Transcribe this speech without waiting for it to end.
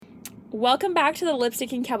Welcome back to the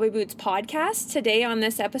Lipstick and Cowboy Boots podcast. Today on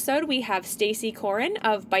this episode, we have Stacy Koren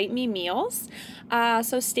of Bite Me Meals.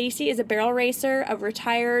 So Stacy is a barrel racer, a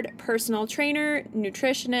retired personal trainer,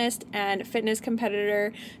 nutritionist, and fitness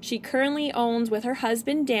competitor. She currently owns with her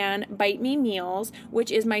husband Dan Bite Me Meals,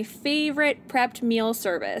 which is my favorite prepped meal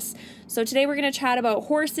service. So today we're going to chat about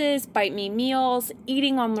horses, Bite Me Meals,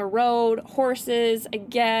 eating on the road, horses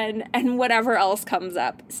again, and whatever else comes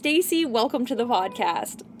up. Stacy, welcome to the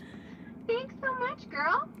podcast. Thanks so much,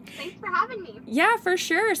 girl. Thanks for having me. Yeah, for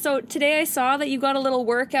sure. So today I saw that you got a little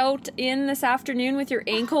workout in this afternoon with your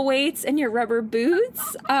ankle weights and your rubber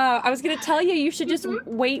boots. I was going to tell you, you should just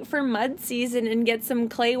wait for mud season and get some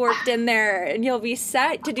clay worked in there, and you'll be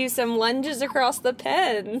set to do some lunges across the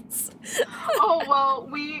pens. Oh, well,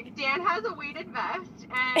 Dan has a weighted vest,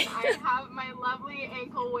 and I have my lovely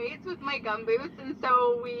ankle weights with my gum boots, and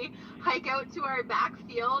so we hike out to our back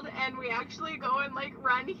field, and we actually go and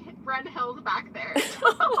run hills back there.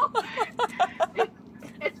 So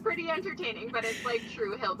it's pretty entertaining, but it's like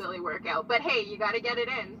true hillbilly workout. But hey, you got to get it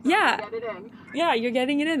in. So Yeah. Get it in. Yeah, you're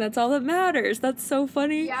getting it in. That's all that matters. That's so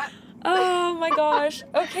funny. Yeah. Oh my gosh.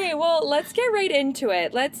 Okay, well, let's get right into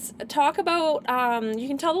it. Let's talk about, you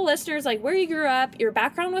can tell the listeners like where you grew up, your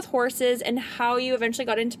background with horses, and how you eventually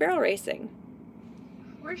got into barrel racing.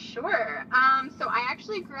 For sure. So I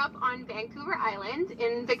actually grew up on Vancouver Island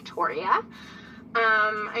in Victoria.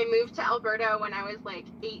 I moved to Alberta when I was like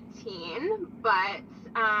 18, but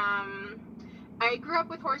I grew up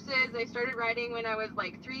with horses. I started riding when I was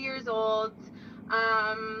like 3 years old.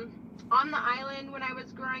 On the island when I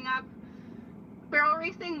was growing up, barrel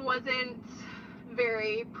racing wasn't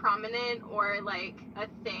very prominent or like a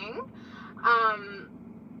thing.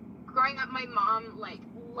 Growing up, my mom like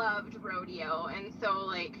loved rodeo, and so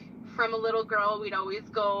like from a little girl we'd always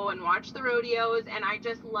go and watch the rodeos, and I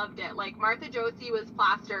just loved it. Like Martha Josie was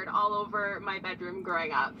plastered all over my bedroom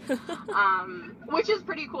growing up, which is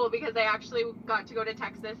pretty cool because I actually got to go to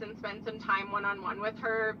Texas and spend some time one-on-one with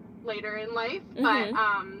her later in life. Mm-hmm. But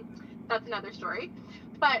that's another story.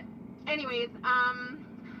 But anyways,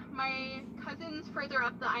 my cousins further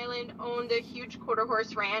up the island owned a huge quarter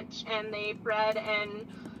horse ranch, and they bred and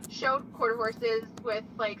showed quarter horses with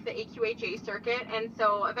like the AQHA circuit. And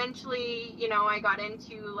so eventually, you know, I got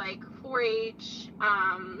into like 4-H,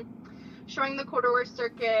 showing the quarter horse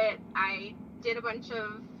circuit. I did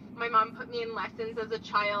my mom put me in lessons as a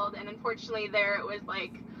child, and unfortunately there it was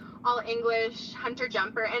like all English, hunter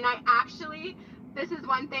jumper. And this is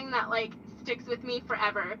one thing that like sticks with me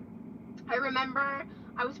forever. I remember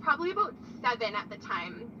I was probably about 7 at the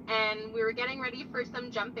time, and we were getting ready for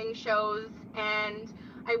some jumping shows, and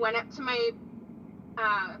I went up to my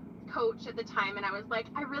coach at the time, and I was like,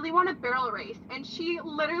 I really want to barrel race. And she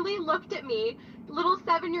literally looked at me, little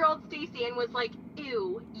 7-year-old Stacy, and was like,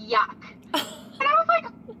 ew, yuck. And I was like,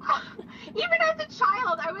 oh. Even as a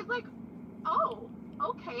child, I was like, oh,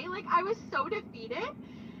 okay. Like, I was so defeated.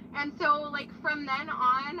 And so, like, from then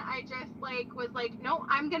on, I just, like, was like, no,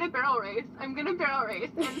 I'm going to barrel race.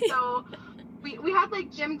 And so we had,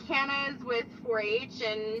 like, gymkhanas with 4-H,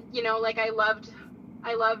 and, you know, like, I loved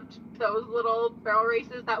those little barrel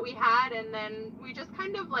races that we had. And then we just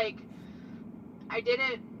kind of, like, I did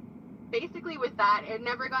it basically with that. It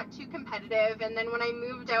never got too competitive. And then when I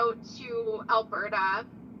moved out to Alberta,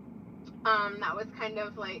 that was kind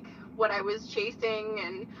of, like, what I was chasing,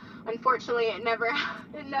 and unfortunately it never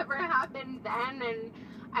happened then. And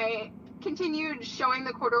I continued showing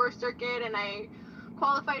the quarter horse circuit, and I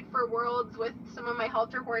qualified for worlds with some of my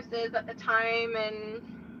halter horses at the time. And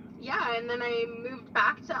yeah, and then I moved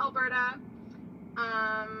back to Alberta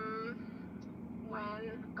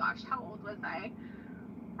how old was I?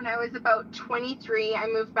 When I was about 23, I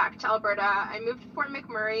moved back to Alberta. I moved to Fort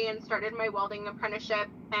McMurray and started my welding apprenticeship,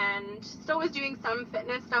 and still was doing some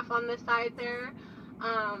fitness stuff on the side there.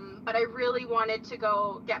 But I really wanted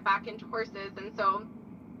to get back into horses, and so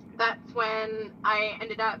that's when I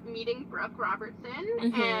ended up meeting Brooke Robertson,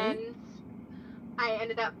 mm-hmm. and I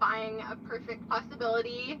ended up buying a Perfect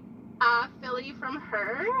Possibility filly from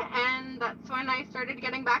her, and that's when I started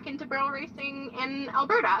getting back into barrel racing in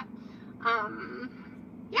Alberta.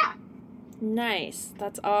 Yeah. Nice.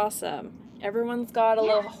 That's awesome. Everyone's got a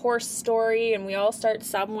little horse story, and we all start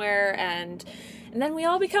somewhere, and then we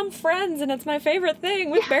all become friends, and it's my favorite thing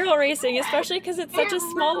with barrel racing, especially because it's such a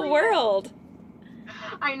small really world.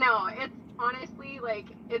 I know. It's honestly, like,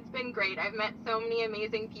 it's been great. I've met so many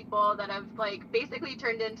amazing people that have, like, basically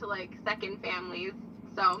turned into, like, second families.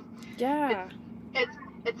 So yeah,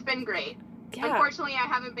 it's been great. Yeah. Unfortunately, I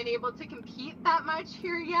haven't been able to compete that much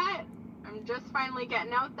here yet. I'm just finally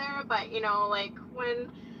getting out there, but, you know, like,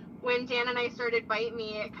 when when Dan and I started Bite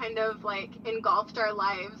Me, it kind of like engulfed our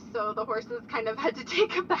lives. So the horses kind of had to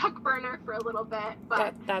take a back burner for a little bit.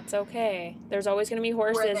 But that's okay. There's always going to be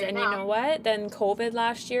horses, and now. You know what? Then COVID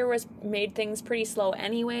last year made things pretty slow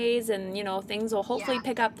anyways, and things will hopefully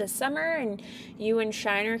pick up this summer, and you and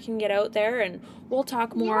Shiner can get out there, and we'll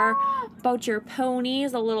talk more about your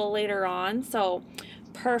ponies a little later on. So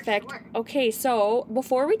perfect. Sure. Okay, so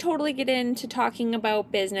before we totally get into talking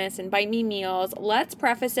about business and Bite Me Meals, let's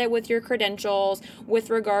preface it with your credentials with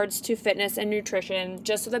regards to fitness and nutrition,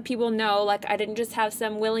 just so that people know, like, I didn't just have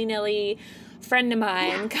some willy-nilly friend of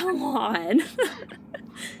mine. Come on.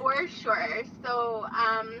 For sure. So,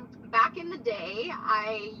 back in the day,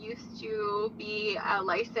 I used to be a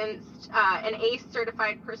licensed, an ACE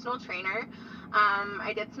certified personal trainer.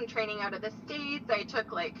 I did some training out of the States. I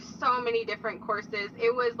took like so many different courses.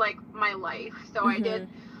 It was like my life. So I did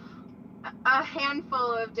a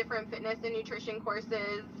handful of different fitness and nutrition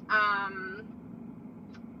courses,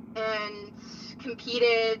 and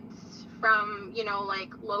competed from,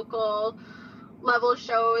 like local level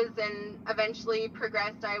shows, and eventually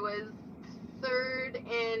progressed. I was third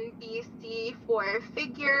in BC for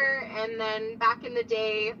figure, and then back in the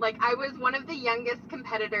day, like I was one of the youngest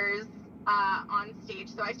competitors on stage.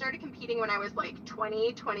 So I started competing when I was like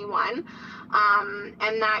 20, 21.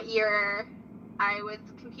 And that year I was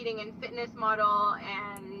competing in fitness model,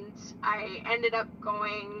 and I ended up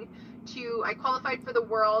I qualified for the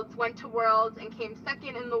Worlds, went to Worlds, and came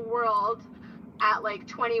second in the world at like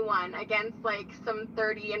 21 against like some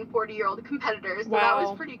 30 and 40-year-old competitors. So that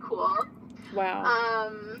was pretty cool.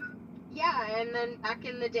 Wow. Yeah, and then back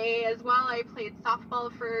in the day as well, I played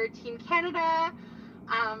softball for Team Canada,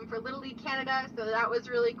 for Little League Canada, so that was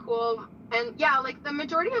really cool. And yeah, like the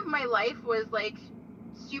majority of my life was like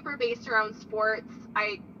super based around sports.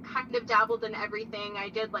 I kind of dabbled in everything. I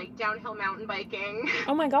did like downhill mountain biking.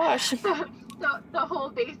 Oh my gosh. the whole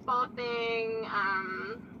baseball thing.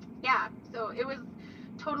 Yeah, so it was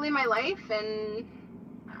totally my life, and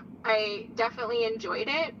I definitely enjoyed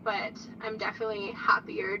it, but I'm definitely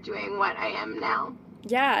happier doing what I am now.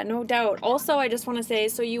 Yeah, no doubt. Also, I just want to say,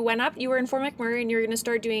 so you were in Fort McMurray, and you're going to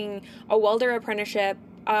start doing a welder apprenticeship.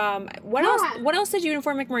 What else did you do in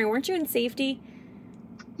Fort McMurray? Weren't you in safety?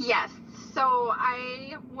 Yes. So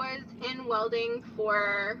I was in welding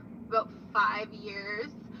for about 5 years.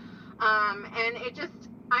 And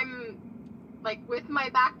I'm like, with my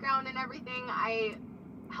background and everything,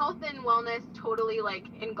 health and wellness totally like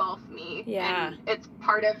engulf me. Yeah. And it's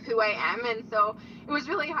part of who I am. And so it was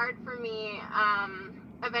really hard for me.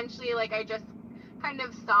 Eventually, like, I just kind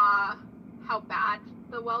of saw how bad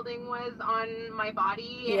the welding was on my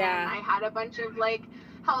body. Yeah. And I had a bunch of like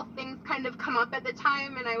health things kind of come up at the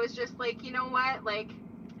time. And I was just like, you know what, like,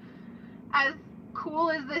 as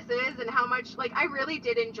cool as this is, and how much, like, I really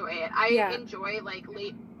did enjoy it. I enjoy like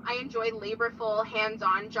I enjoy laborful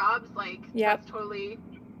hands-on jobs. Like, that's totally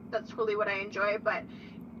what I enjoy. But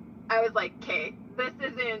I was like, okay, this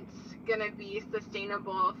isn't gonna be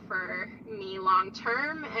sustainable for me long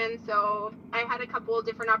term. And so I had a couple of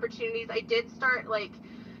different opportunities. I did start like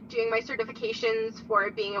doing my certifications for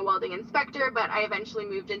being a welding inspector, but I eventually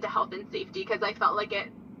moved into health and safety because I felt like it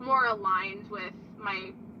more aligned with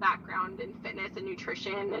my background in fitness and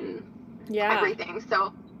nutrition and everything.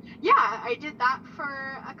 So yeah, I did that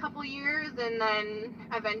for a couple years, and then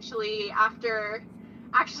eventually after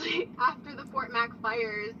the Fort Mac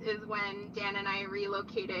fires is when Dan and I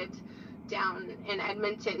relocated down in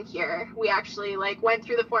Edmonton here. We actually like went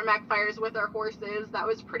through the Fort Mac fires with our horses. That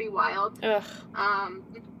was pretty wild. Ugh.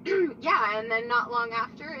 Yeah, and then not long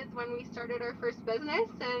after is when we started our first business,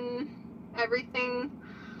 and everything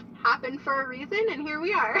happened for a reason, and here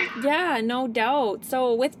we are. Yeah, no doubt.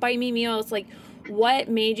 So with Bite Me Meals, like, what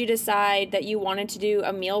made you decide that you wanted to do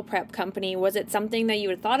a meal prep company? Was it something that you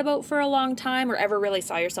had thought about for a long time, or ever really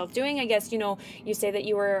saw yourself doing? I guess, you say that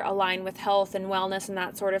you were aligned with health and wellness and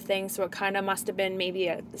that sort of thing, so it kind of must have been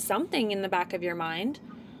maybe something in the back of your mind.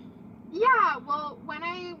 Yeah, well, when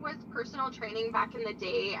I was personal training back in the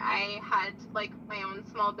day, I had like my own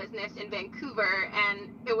small business in Vancouver,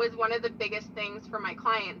 and it was one of the biggest things for my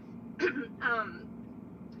clients.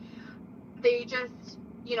 They just,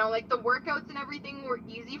 like the workouts and everything were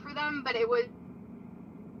easy for them, but it was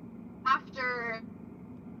after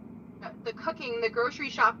the cooking, the grocery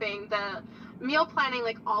shopping, the meal planning,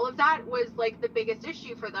 like all of that was like the biggest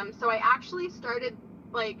issue for them. So I actually started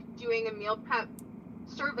like doing a meal prep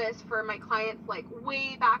service for my clients like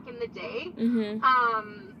way back in the day. Mm-hmm.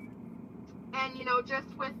 And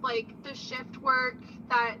just with like the shift work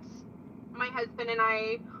that my husband and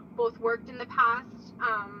I both worked in the past,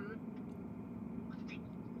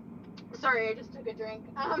 sorry, I just took a drink.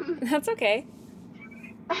 That's okay.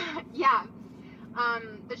 Yeah.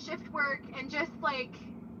 The shift work and just like,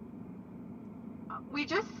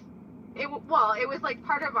 it was like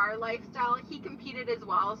part of our lifestyle. He competed as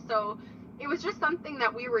well. So it was just something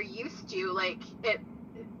that we were used to. Like it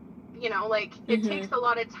takes a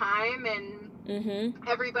lot of time, and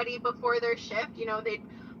everybody before their shift, they'd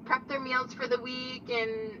prep their meals for the week,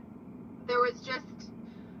 and there was just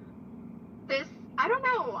this, I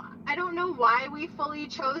don't know why we fully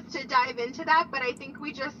chose to dive into that, but I think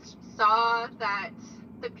we just saw that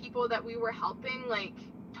the people that we were helping like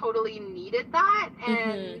totally needed that.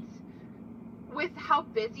 And with how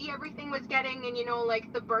busy everything was getting, and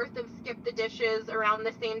like the birth of Skip the Dishes around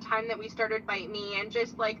the same time that we started Bite Me, and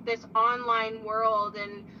just like this online world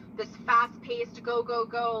and this fast-paced go,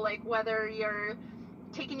 like whether you're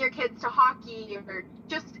taking your kids to hockey or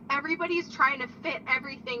just everybody's trying to fit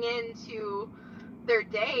everything into their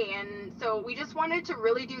day. And so we just wanted to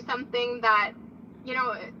really do something that,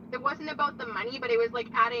 it wasn't about the money, but it was like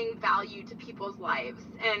adding value to people's lives.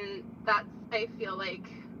 And that's, I feel like,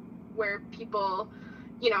 where people,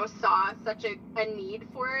 saw such a need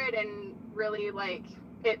for it, and really like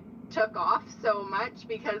it took off so much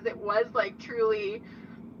because it was like truly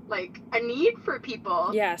like a need for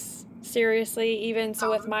people. Yes. Seriously, even so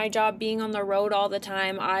with my job being on the road all the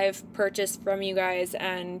time, I've purchased from you guys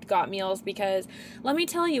and got meals because, let me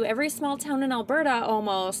tell you, every small town in Alberta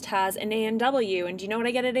almost has an A&W. And do you know what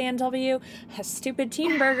I get at A&W? A stupid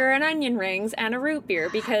teen burger and onion rings and a root beer,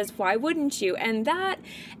 because why wouldn't you? And that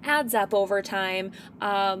adds up over time.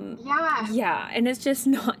 Yeah, and it's just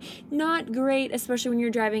not great, especially when you're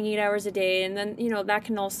driving 8 hours a day. And then, that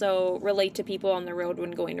can also relate to people on the road when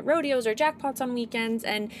going to rodeos or jackpots on weekends.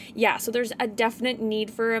 And yeah, so there's a definite need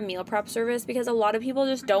for a meal prep service because a lot of people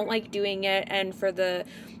just don't like doing it, and for the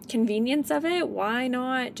convenience of it, why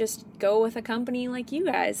not just go with a company like you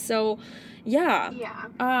guys? So yeah.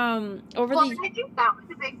 I think that was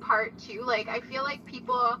a big part too. Like I feel like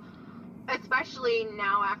people, especially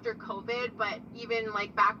now after COVID, but even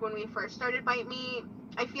like back when we first started Bite Me,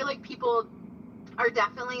 I feel like people are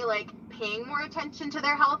definitely like paying more attention to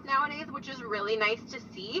their health nowadays, which is really nice to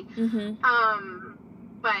see.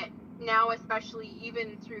 But now, especially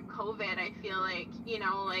even through COVID, I feel like,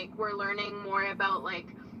 like we're learning more about like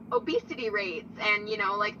obesity rates and,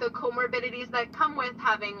 like the comorbidities that come with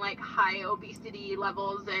having like high obesity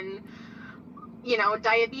levels and,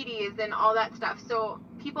 diabetes and all that stuff. So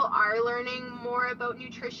people are learning more about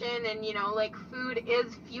nutrition, and, like food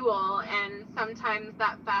is fuel, and sometimes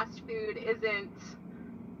that fast food isn't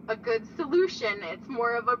a good solution. It's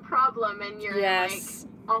more of a problem, and you're like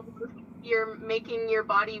almost, you're making your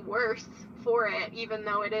body worse for it, even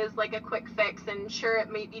though it is like a quick fix, and sure,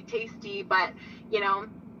 it may be tasty, but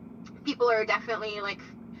people are definitely like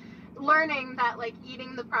learning that like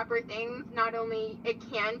eating the proper things, not only it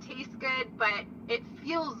can taste good, but it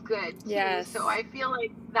feels good too. So I feel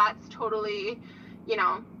like that's totally,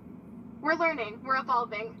 we're learning, we're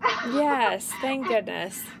evolving. Yes, thank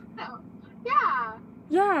goodness. So, yeah.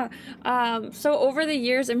 Yeah. So over the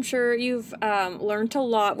years, I'm sure you've learned a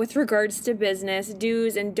lot with regards to business,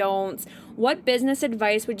 do's and don'ts. What business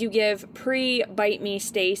advice would you give pre-Bite Me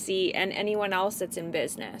Stacy and anyone else that's in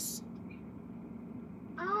business?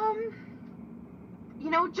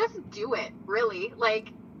 Just do it, really.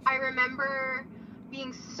 Like, I remember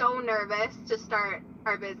being so nervous to start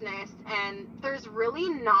our business, and there's really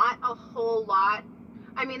not a whole lot.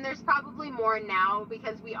 I mean, there's probably more now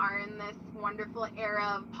because we are in this wonderful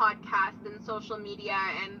era of podcasts and social media,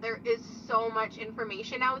 and there is so much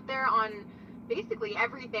information out there on basically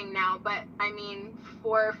everything now. But I mean,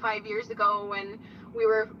 4 or 5 years ago, when we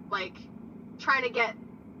were like trying to get,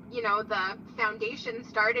 the foundation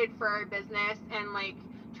started for our business, and like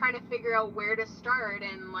trying to figure out where to start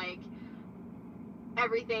and like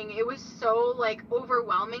everything, it was so like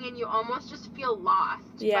overwhelming, and you almost just feel lost.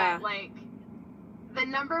 But like, the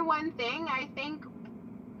number one thing I think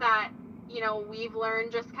that, we've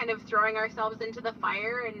learned just kind of throwing ourselves into the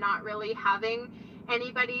fire and not really having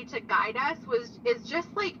anybody to guide us is just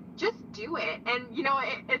do it. And,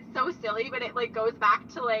 it's so silly, but it like goes back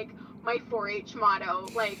to like my 4-H motto.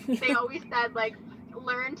 Like they always said like,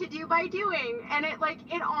 learn to do by doing. And it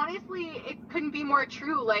honestly, it couldn't be more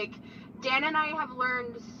true. Like Dan and I have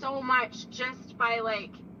learned so much just by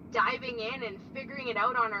like diving in and figuring it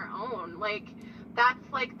out on our own. Like,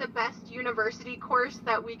 that's like the best university course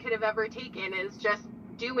that we could have ever taken, is just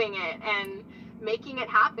doing it and making it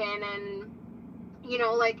happen. And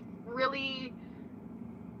like really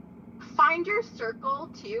find your circle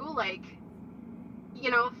too. Like,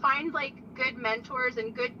 find like good mentors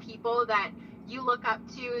and good people that you look up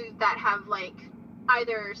to that have like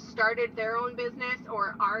either started their own business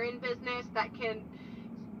or are in business that can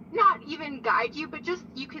not even guide you, but just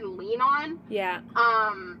you can lean on. Yeah.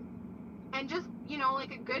 And just, you know,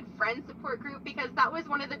 like a good friend support group, because that was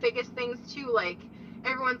one of the biggest things too. Like,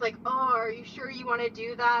 everyone's like, oh, are you sure you want to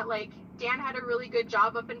do that? Like, Dan had a really good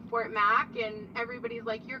job up in Fort Mac, and everybody's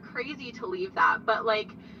like, you're crazy to leave that. But like,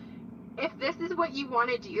 if this is what you want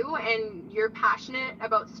to do and you're passionate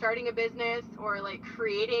about starting a business or like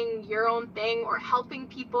creating your own thing or helping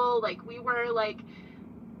people, like we were, like,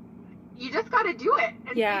 you just got to do it and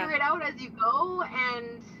figure it out as you go,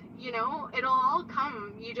 and you know, it'll all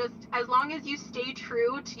come. You just, as long as you stay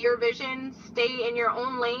true to your vision, stay in your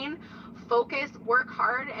own lane, focus, work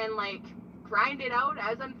hard, and like grind it out,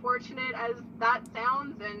 as unfortunate as that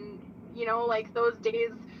sounds. And you know, like, those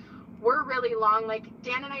days were really long. Like,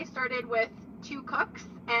 Dan and I started with 2 cooks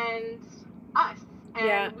and us,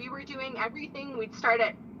 and we were doing everything. We'd start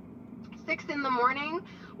at 6 in the morning.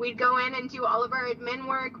 We'd go in and do all of our admin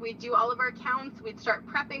work. We'd do all of our counts. We'd start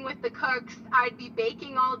prepping with the cooks. I'd be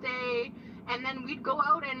baking all day. And then we'd go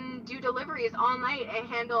out and do deliveries all night and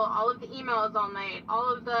handle all of the emails all night,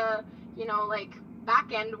 all of the, you know, like,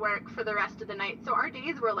 back end work for the rest of the night. So our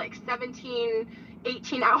days were like 17,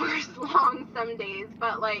 18 hours long some days.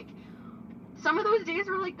 But like, some of those days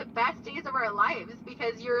were like the best days of our lives,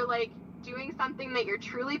 because you're like doing something that you're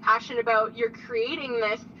truly passionate about. You're creating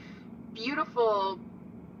this beautiful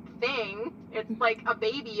thing. It's like a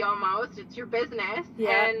baby almost. It's your business.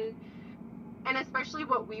 And especially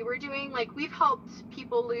what we were doing, like, we've helped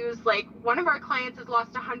people lose, like, one of our clients has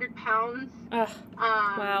lost 100 pounds.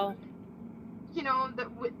 Wow. You know, that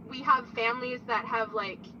we have families that have,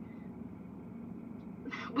 like,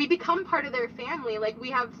 we become part of their family. Like,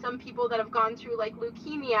 we have some people that have gone through like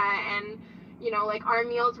leukemia, and you know, like, our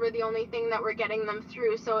meals were the only thing that were getting them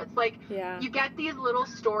through. So it's like, you get these little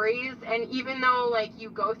stories, and even though like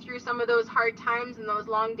you go through some of those hard times and those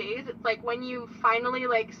long days, it's like when you finally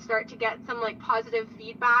like start to get some like positive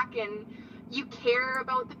feedback and you care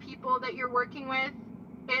about the people that you're working with,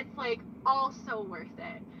 it's like all so worth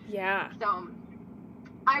it. So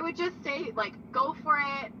I would just say, like, go for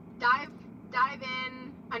it, dive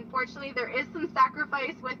in. Unfortunately, there is some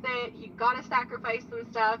sacrifice with it. You gotta sacrifice some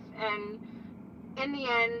stuff, and in the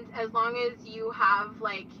end, as long as you have,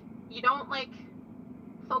 like, you don't like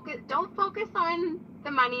don't focus on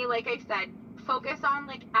the money, like I said, focus on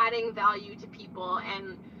like adding value to people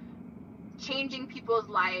and changing people's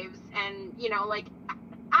lives, and you know, like,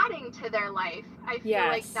 adding to their life. I feel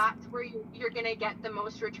like that's where you're gonna get the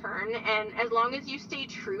most return. And as long as you stay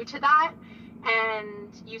true to that, and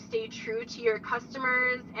you stay true to your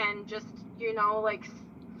customers, and just, you know, like,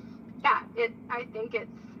 I think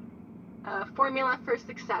it's a formula for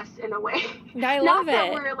success in a way. I love it.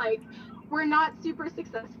 That we're not super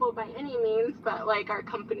successful by any means, but like, our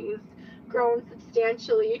company's grown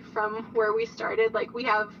substantially from where we started. Like, we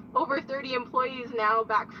have over 30 employees now,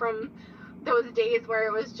 back from those days where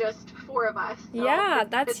it was just 4 of us. So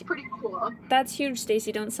it's pretty cool. That's huge,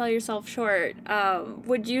 Stacy. Don't sell yourself short.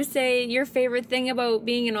 Would you say your favorite thing about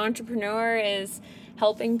being an entrepreneur is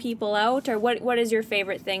helping people out, or what is your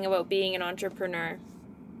favorite thing about being an entrepreneur?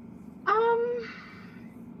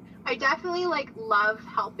 I definitely like love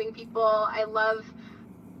helping people. I love,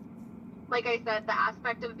 like I said, the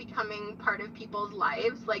aspect of becoming part of people's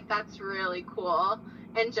lives. Like, that's really cool.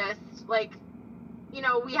 And just like, you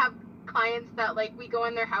know, we have clients that like we go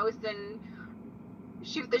in their house and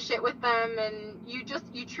shoot the shit with them, and you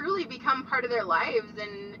truly become part of their lives,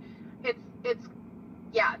 and it's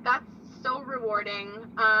that's so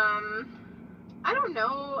rewarding. I don't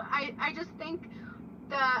know, I just think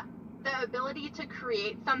the ability to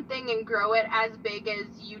create something and grow it as big as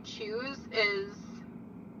you choose is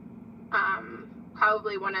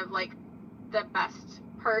probably one of like the best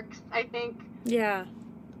perks, I think.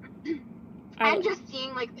 And just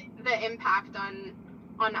seeing like the impact on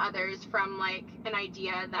others from like an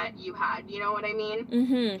idea that you had, you know what I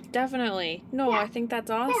mean? Definitely. No, I think that's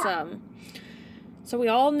awesome. So we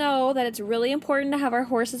all know that it's really important to have our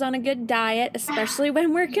horses on a good diet, especially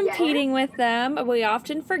when we're competing with them. We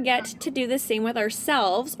often forget to do the same with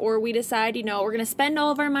ourselves, or we decide, you know, we're going to spend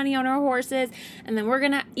all of our money on our horses, and then we're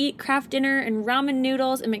going to eat craft dinner and ramen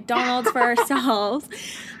noodles and McDonald's for ourselves.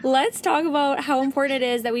 Let's talk about how important it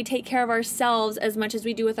is that we take care of ourselves as much as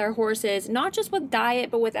we do with our horses, not just with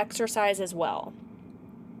diet, but with exercise as well.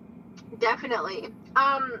 Definitely.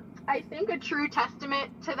 I think a true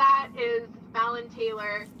testament to that is Fallon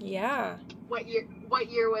Taylor. What year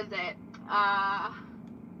was it?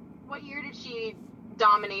 What year did she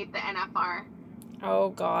dominate the NFR? Oh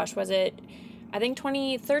gosh, was it I think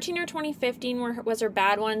 2013 or 2015 was her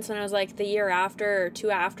bad ones, and it was like the year after or two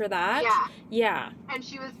after that. Yeah. Yeah. And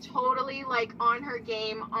she was totally like on her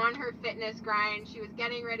game, on her fitness grind. She was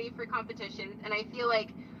getting ready for competitions. And I feel like,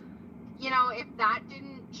 you know, if that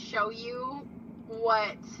didn't show you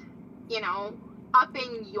what, you know,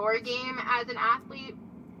 upping your game as an athlete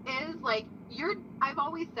is, like, I've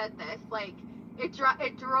always said this, like,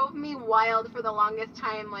 it drove me wild for the longest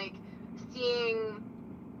time, like, seeing,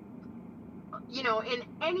 you know, in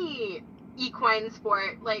any equine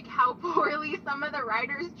sport, like, how poorly some of the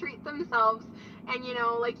riders treat themselves. And, you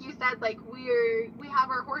know, like you said, like, we have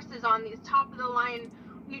our horses on these top of the line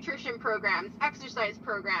nutrition programs, exercise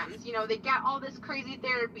programs, you know, they get all this crazy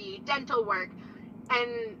therapy, dental work,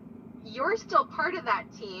 and you're still part of that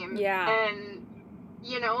team. Yeah. And,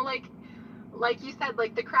 you know, like you said,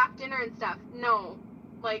 like the craft dinner and stuff, no,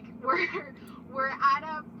 like we're at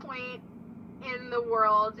a point in the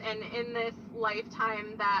world and in this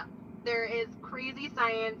lifetime that there is crazy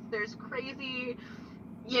science, there's crazy,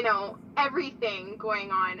 you know, everything going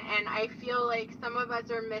on, and I feel like some of us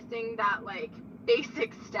are missing that, like,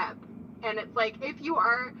 basic step. And it's like, if you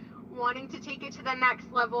are wanting to take it to the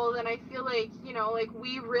next level, then I feel like, you know, like,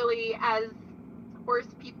 we really, as horse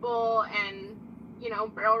people and, you know,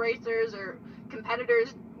 barrel racers or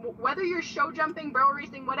competitors, whether you're show jumping, barrel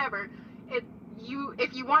racing, whatever,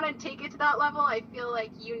 if you want to take it to that level, I feel like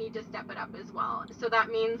you need to step it up as well. So that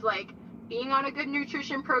means, like, being on a good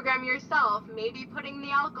nutrition program yourself, maybe putting the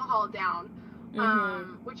alcohol down,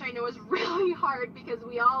 which I know is really hard because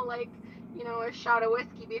we all like, you know, a shot of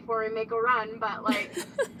whiskey before we make a run, but, like,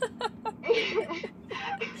 it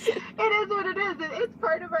is what it is. It's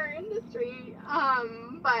part of our industry.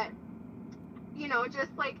 But, you know, just,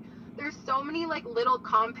 like, there's so many, like, little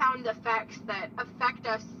compound effects that affect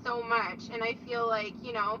us so much. And I feel like,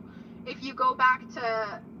 you know, if you go back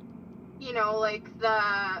to, you know, like,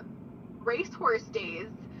 the racehorse days,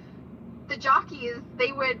 the jockeys,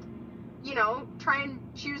 they would, you know, try and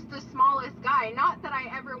choose the smallest guy. Not that I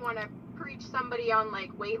ever want to preach somebody on,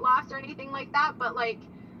 like, weight loss or anything like that, but, like,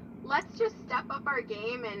 let's just step up our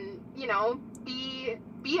game and, you know, be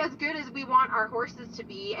as good as we want our horses to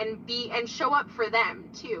be, and show up for them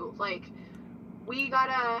too. Like, we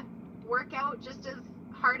gotta work out just as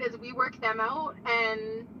hard as we work them out,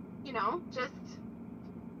 and, you know, just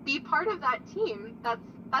be part of that team.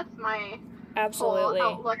 That's my Absolutely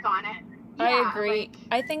whole outlook on it. Yeah, I agree. like,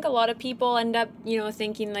 I think a lot of people end up, you know,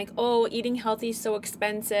 thinking like, oh, eating healthy is so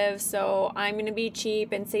expensive, so I'm going to be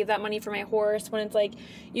cheap and save that money for my horse, when it's like,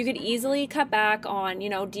 you could easily cut back on, you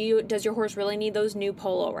know, does your horse really need those new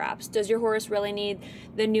polo wraps? Does your horse really need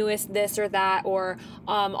the newest this or that, or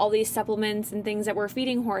all these supplements and things that we're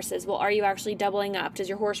feeding horses? Well, are you actually doubling up? Does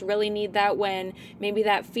your horse really need that when maybe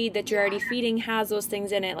that feed that you're already feeding has those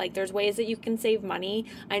things in it? Like, there's ways that you can save money.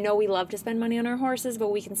 I know we love to spend money on our horses, but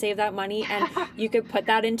we can save that money and you could put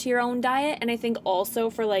that into your own diet. And I think also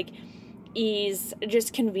for, like, ease,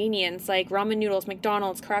 just convenience, like ramen noodles,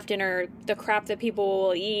 McDonald's, craft dinner, the crap that people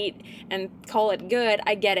will eat and call it good.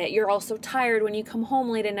 I get it. You're also tired when you come home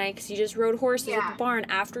late at night because you just rode horses at the barn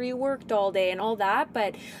after you worked all day and all that.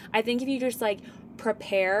 But I think if you just, like,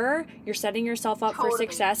 prepare, you're setting yourself up for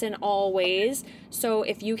success in all ways. So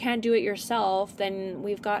if you can't do it yourself, then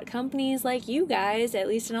we've got companies like you guys, at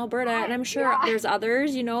least in Alberta, and I'm sure there's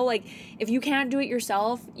others, you know, like, if you can't do it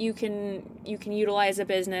yourself, you can utilize a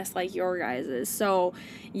business like your guys's. So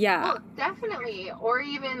yeah. Well, definitely. Or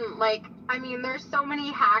even, like, I mean, there's so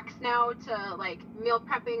many hacks now to, like, meal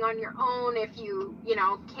prepping on your own if you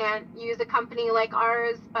know, can't use a company like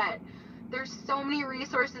ours, but there's so many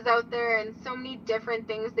resources out there and so many different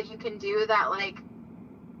things that you can do that, like,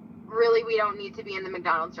 really, we don't need to be in the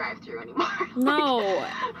McDonald's drive-thru anymore.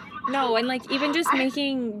 No, and, like, even just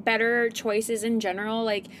making better choices in general,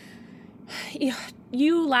 like,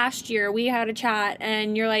 you last year, we had a chat,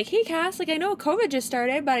 and you're like, hey, Cass, like, I know COVID just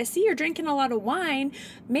started, but I see you're drinking a lot of wine.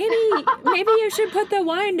 Maybe you should put the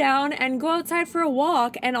wine down and go outside for a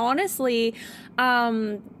walk. And honestly,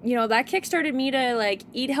 you know, that kickstarted me to, like,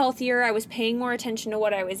 eat healthier. I was paying more attention to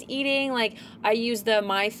what I was eating. Like, I used the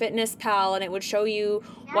MyFitnessPal, and it would show you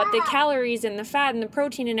what the calories and the fat and the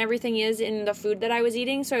protein and everything is in the food that I was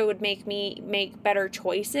eating, so it would make me make better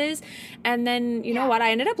choices. And then, you know what,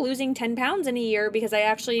 I ended up losing 10 pounds in a year because I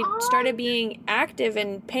actually started being active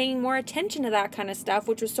and paying more attention to that kind of stuff,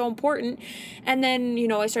 which was so important. And then, you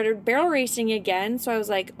know, I started barrel racing again, so I was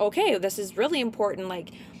like, okay, this is really important.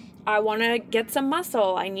 Like, I want to get some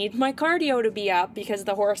muscle. I need my cardio to be up because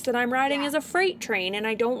the horse that I'm riding is a freight train and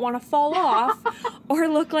I don't want to fall off or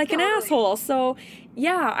look like an asshole. So,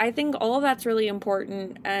 yeah, I think all of that's really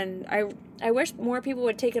important. And I wish more people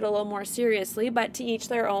would take it a little more seriously, but to each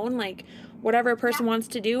their own, like whatever a person wants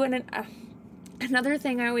to do. And another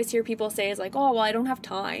thing I always hear people say is like, oh, well, I don't have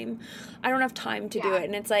time. I don't have time to do it.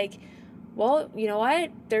 And it's like, well, you know what?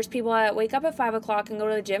 There's people that wake up at 5 o'clock and go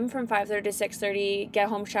to the gym from 5:30 to 6:30, get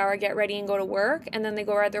home, shower, get ready, and go to work, and then they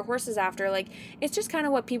go ride their horses after. Like, it's just kind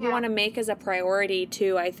of what people want to make as a priority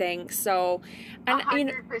too, I think. So, and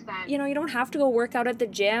 100%. you don't have to go work out at the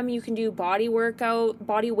gym. You can do body weight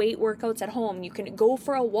workouts at home. You can go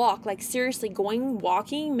for a walk. Like, seriously,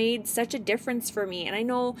 walking made such a difference for me. And I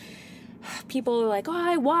know people are like, oh,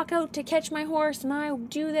 I walk out to catch my horse and I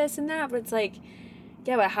do this and that, but it's like,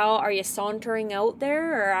 yeah, but how are you sauntering out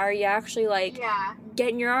there, or are you actually like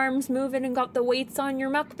getting your arms moving and got the weights on your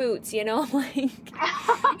muck boots, like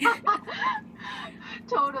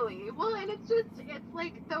Totally. Well, and it's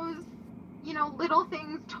like those, little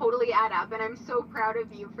things totally add up, and I'm so proud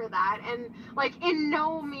of you for that. And like, in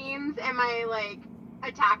no means am I like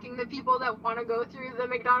attacking the people that want to go through the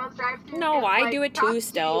McDonald's drive-thru. No, I do it too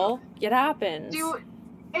still. It happens.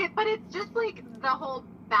 But it's just like the whole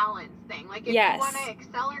balance thing. Like, if you want to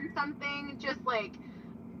excel in something, just like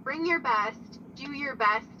bring your best, do your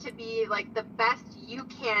best to be like the best you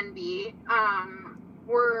can be.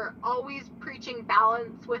 We're always preaching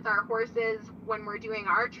balance with our horses when we're doing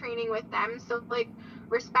our training with them. So like,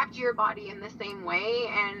 respect your body in the same way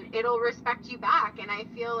and it'll respect you back. And I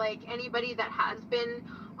feel like anybody that has been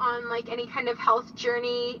on like any kind of health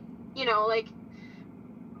journey, like,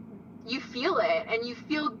 you feel it and you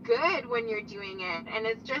feel good when you're doing it. And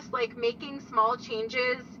it's just like making small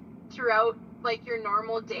changes throughout like your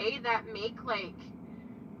normal day that make like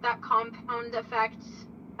that compound effect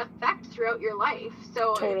throughout your life.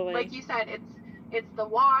 So like you said, it's the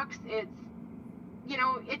walks, it's,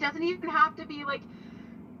 it doesn't even have to be like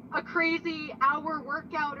a crazy hour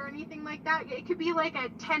workout or anything like that. It could be like a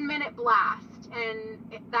 10-minute blast,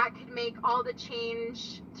 and that could make all the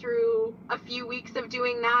change through a few weeks of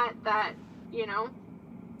doing that,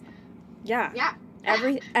 Yeah.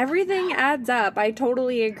 Everything adds up. I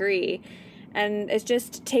totally agree. And it's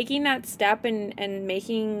just taking that step and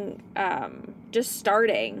making, just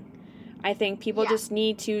starting. I think people just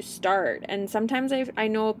need to start. And sometimes I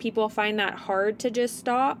know people find that hard to just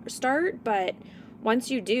start, but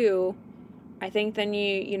once you do, I think then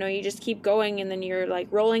you just keep going, and then you're like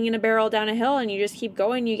rolling in a barrel down a hill and you just keep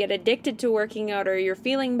going. You get addicted to working out, or you're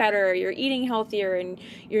feeling better, or you're eating healthier, and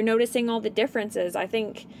you're noticing all the differences. I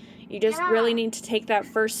think you just really need to take that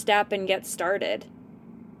first step and get started.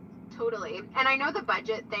 Totally. And I know the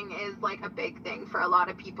budget thing is like a big thing for a lot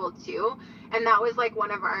of people too. And that was like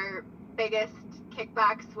one of our biggest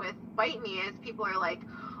kickbacks with Bite Me, is people are like,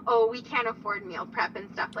 oh, we can't afford meal prep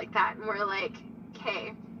and stuff like that. And we're like,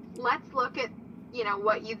 okay, let's look at,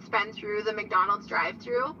 what you'd spend through the McDonald's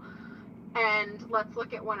drive-thru, and let's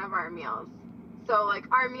look at one of our meals. So like,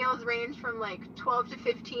 our meals range from like $12 to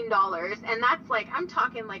 $15, and that's like, I'm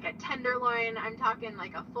talking like a tenderloin, I'm talking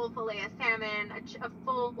like a full fillet of salmon, a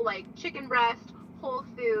full like chicken breast, Whole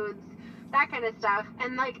Foods, that kind of stuff.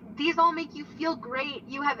 And like, these all make you feel great.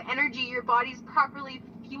 You have energy, your body's properly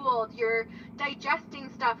fueled, you're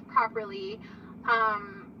digesting stuff properly.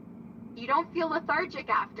 You don't feel lethargic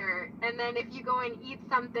after. And then if you go and eat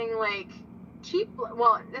something like cheap,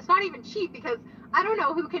 well, it's not even cheap, because I don't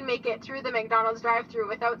know who can make it through the McDonald's drive-thru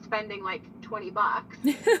without spending like $20.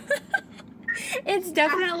 It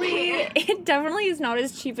definitely is not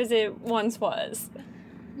as cheap as it once was.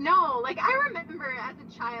 No, like, I remember as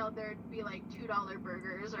a child there'd be like $2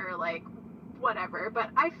 burgers or like whatever, but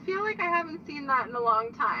I feel like I haven't seen that in a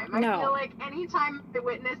long time. I feel like anytime I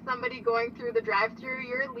witness somebody going through the drive-thru,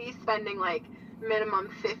 you're at least spending like minimum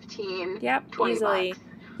 $15, $20. Easily.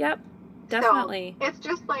 Yep, definitely. So it's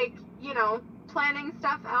just like, planning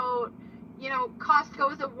stuff out.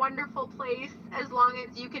 Costco's a wonderful place as long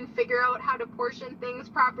as you can figure out how to portion things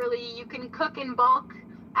properly. You can cook in bulk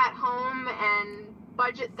at home and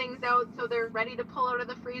budget things out so they're ready to pull out of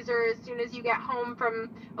the freezer as soon as you get home from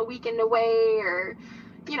a weekend away, or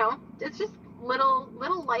it's just little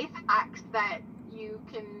life hacks that you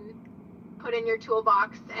can put in your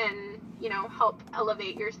toolbox and help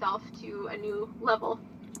elevate yourself to a new level.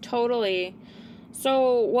 Totally.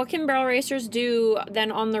 So what can barrel racers do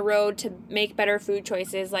then on the road to make better food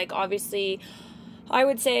choices? Like, obviously, I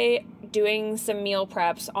would say doing some meal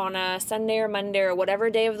preps on a Sunday or Monday or whatever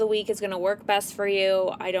day of the week is going to work best for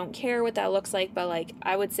you. I don't care what that looks like, but like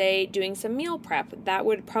I would say doing some meal prep, that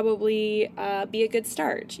would probably be a good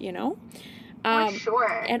start, you know? For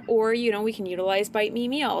sure. Or, you know, we can utilize Bite Me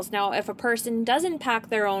meals. Now, if a person doesn't pack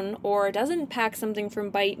their own or doesn't pack something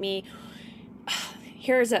from Bite Me,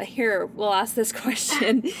 we'll ask this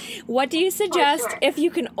question. What do you suggest if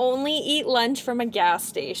you can only eat lunch from a gas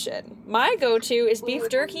station? My go-to is beef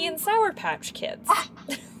jerky and Sour Patch Kids.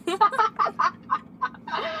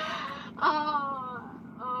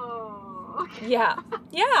 Okay. Yeah.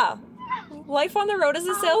 Life on the road as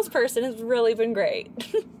a salesperson has really been great.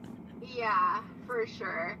 Yeah, for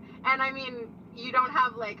sure. And I mean, you don't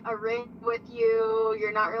have like a rig with you.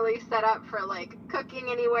 You're not really set up for like cooking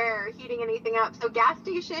anywhere or heating anything up. So gas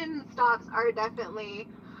station stops are definitely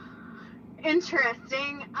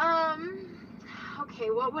interesting.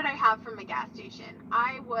 Okay, what would I have from a gas station?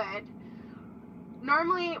 I would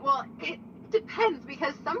normally, well, it depends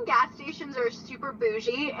because some gas stations are super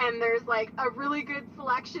bougie and there's like a really good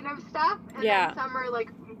selection of stuff, and then some are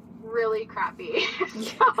like really crappy.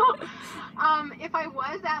 So if I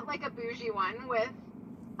was at like a bougie one with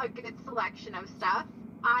a good selection of stuff,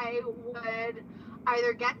 I would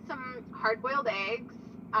either get some hard-boiled eggs,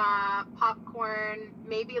 popcorn,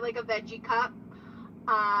 maybe like a veggie cup,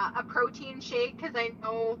 a protein shake, because I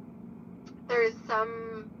know there's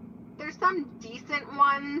some decent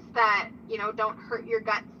ones that, you know, don't hurt your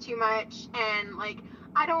guts too much, and like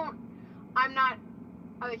I'm not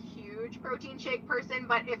a huge protein shake person,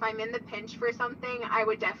 but if I'm in the pinch for something, I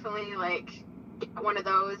would definitely like get one of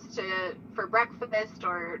those for breakfast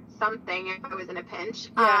or something if I was in a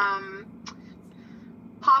pinch.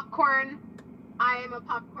 Popcorn, I am a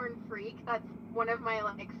popcorn freak. That's one of my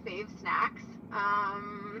like fave snacks.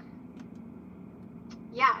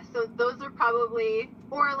 So those are probably,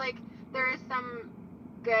 or like there is some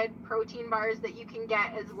good protein bars that you can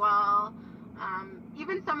get as well.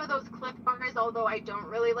 Even some of those Cliff bars, although I don't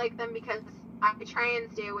really like them because I try and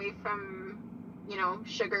stay away from, you know,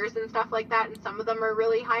 sugars and stuff like that, and some of them are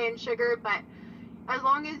really high in sugar, but as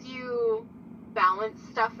long as you balance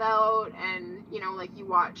stuff out and, you know, like you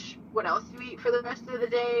watch what else you eat for the rest of the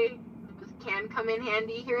day, those can come in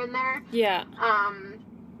handy here and there.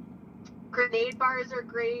 Grenade bars are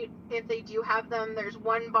great if they do have them. There's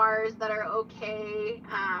One bars that are okay.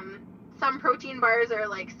 Some protein bars are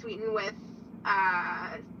like sweetened with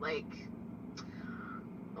like,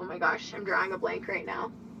 oh my gosh, I'm drawing a blank right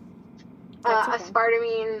now.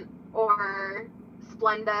 Aspartame or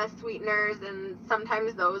Splenda sweeteners, and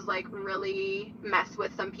sometimes those like really mess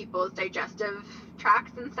with some people's digestive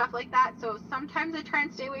tracts and stuff like that. So sometimes I try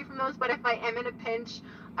and stay away from those, but if I am in a pinch,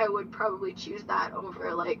 I would probably choose that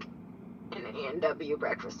over like an A&W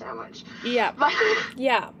breakfast sandwich. Believe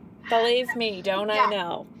me, don't I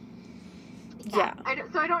know.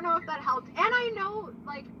 I don't know if that helped. And I know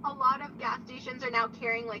like a lot of gas stations are now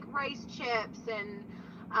carrying like rice chips and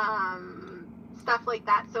stuff like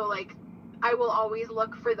that. So like I will always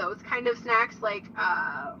look for those kind of snacks, like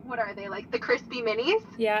what are they, like the crispy minis?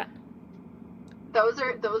 Those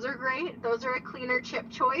are great. Those are a cleaner chip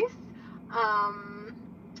choice.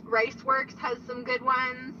 Rice Works has some good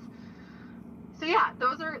ones. So yeah,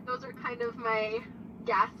 those are kind of my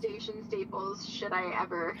gas station staples should I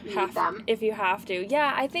ever need them. If you have to.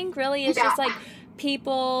 Yeah, I think really it's just like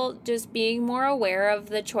people just being more aware of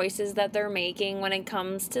the choices that they're making when it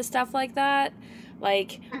comes to stuff like that.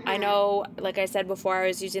 Like, I know, like I said before, I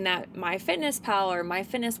was using that MyFitnessPal or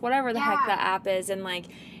MyFitness, whatever the heck that app is, and like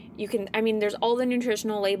you can, I mean, there's all the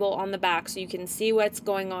nutritional label on the back so you can see what's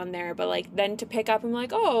going on there, but like then to pick up and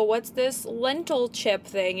like, oh, what's this lentil chip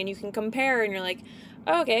thing, and you can compare and you're like,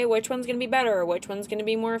 okay, which one's going to be better? Which one's going to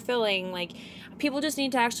be more filling? Like, people just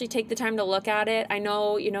need to actually take the time to look at it. I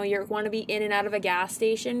know, you know, you want to be in and out of a gas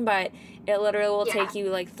station, but it literally will take you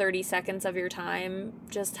like 30 seconds of your time.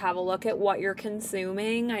 Just have a look at what you're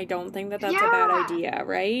consuming. I don't think that that's a bad idea,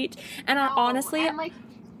 right? And honestly, and like,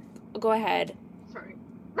 go ahead. Sorry.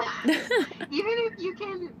 Even if you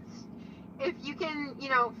can, you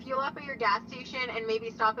know, fuel up at your gas station and maybe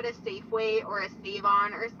stop at a Safeway or a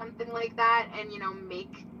Save-On or something like that and, you know,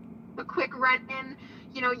 make a quick run in,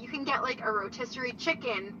 you know, you can get like a rotisserie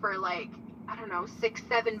chicken for like, I don't know,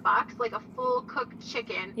 $6-7, like a full cooked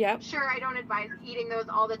chicken. Sure, I don't advise eating those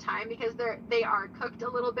all the time because they are cooked a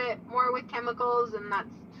little bit more with chemicals, and that's,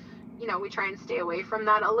 you know, we try and stay away from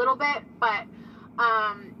that a little bit. But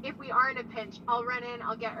if we are in a pinch, I'll run in,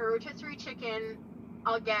 I'll get a rotisserie chicken,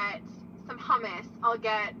 I'll get some hummus, I'll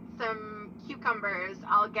get some cucumbers,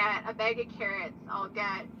 I'll get a bag of carrots, I'll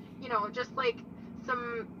get, you know, just like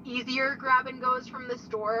some easier grab and goes from the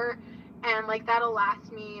store, and like that'll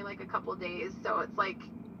last me like a couple days. So it's like,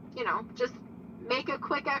 you know, just make a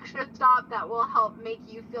quick extra stop that will help make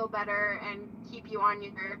you feel better and keep you on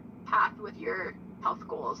your path with your health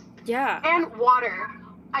goals. Yeah. And water.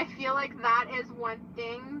 I feel like that is one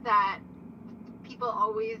thing that people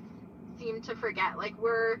always seem to forget. Like,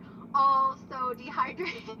 we're all so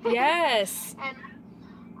dehydrated. Yes. And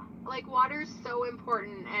like water is so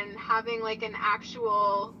important, and having like an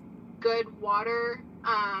actual good water,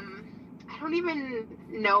 I don't even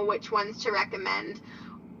know which ones to recommend.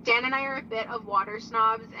 Dan and I are a bit of water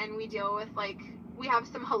snobs, and we deal with like, we have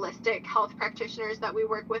some holistic health practitioners that we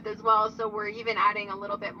work with as well, so we're even adding a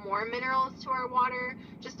little bit more minerals to our water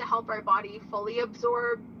just to help our body fully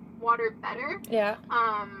absorb water better. Yeah.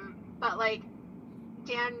 But like,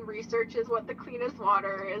 Dan researches what the cleanest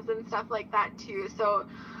water is and stuff like that too. So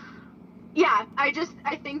yeah, I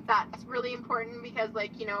think that's really important, because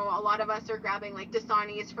like, you know, a lot of us are grabbing like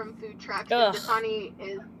Dasanis from food trucks. Ugh. And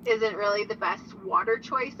Dasani isn't really the best water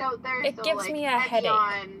choice out there. It so gives like me a headache.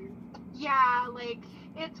 Yeah, like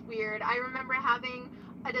it's weird. I remember having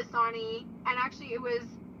a Dasani, and actually it was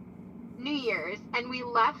New Year's, and we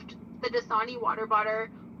left the Dasani water bottle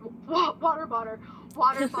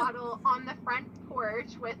on the front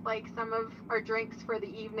porch with like some of our drinks for the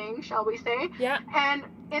evening, shall we say. Yeah. And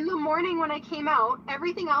in the morning when I came out,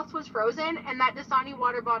 everything else was frozen, and that Dasani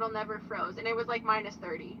water bottle never froze, and it was like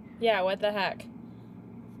 -30. Yeah, what the heck?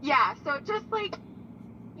 Yeah, so just like,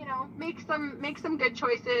 you know, make some good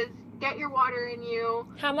choices. Get your water in you.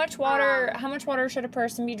 How much water should a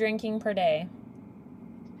person be drinking per day?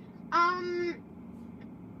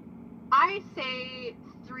 I say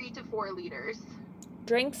 3 to 4 liters.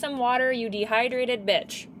 Drink some water, you dehydrated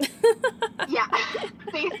bitch. Yeah,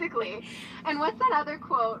 basically. And what's that other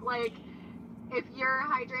quote? Like, if you're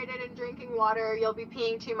hydrated and drinking water, you'll be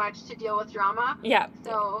peeing too much to deal with drama. Yeah,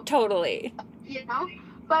 so totally. You know?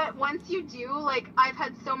 But once you do, like, I've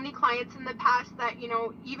had so many clients in the past that, you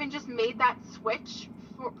know, even just made that switch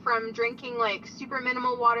from drinking, like, super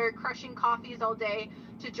minimal water, crushing coffees all day,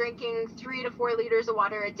 to drinking 3 to 4 liters of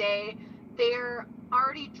water a day. They're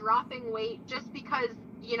already dropping weight just because,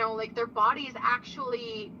 you know, like, their body is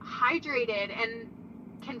actually hydrated and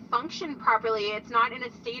can function properly. It's not in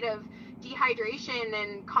a state of dehydration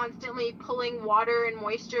and constantly pulling water and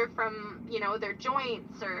moisture from, you know, their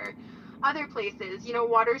joints or other places. You know,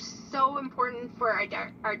 water's so important for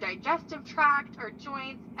our digestive tract, our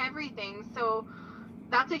joints, everything. So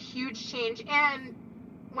that's a huge change. And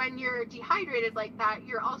when you're dehydrated like that,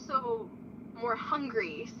 you're also more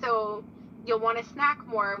hungry. So you'll want to snack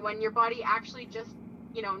more when your body actually just,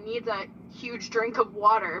 you know, needs a huge drink of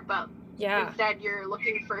water, but instead you're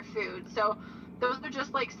looking for food. So those are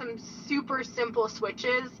just like some super simple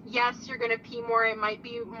switches. Yes, you're going to pee more. It might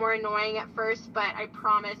be more annoying at first, but I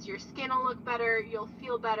promise your skin will look better. You'll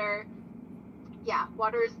feel better. Yeah,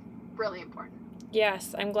 water is really important.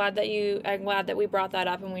 Yes, I'm glad that we brought that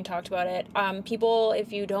up and we talked about it. People,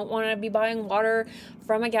 if you don't want to be buying water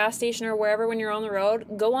from a gas station or wherever when you're on the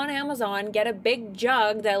road, go on Amazon, get a big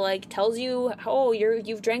jug that like tells you, oh,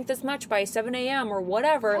 you've drank this much by 7 a.m. or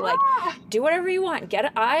whatever. Like, do whatever you want.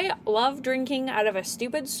 I love drinking out of a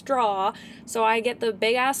stupid straw, so I get the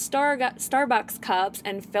big ass Starbucks cups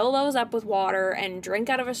and fill those up with water and drink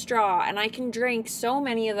out of a straw, and I can drink so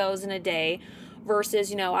many of those in a day. Versus,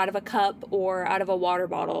 you know, out of a cup or out of a water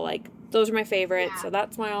bottle. Like, those are my favorites. Yeah. So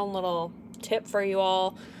that's my own little tip for you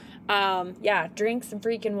all. Drink some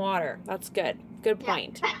freaking water. That's good. Good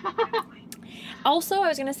point. Yeah. Also, I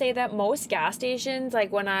was going to say that most gas stations,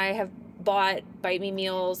 like when I have bought Bite Me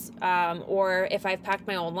meals, or if I've packed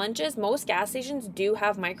my own lunches, most gas stations do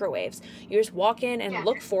have microwaves. You just walk in and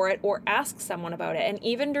look for it or ask someone about it. And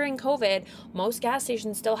even during COVID, most gas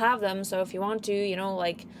stations still have them. So if you want to, you know,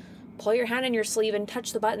 like, pull your hand in your sleeve and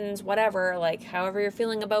touch the buttons, whatever, like, however you're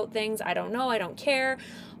feeling about things, I don't know, I don't care.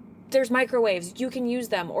 There's microwaves, you can use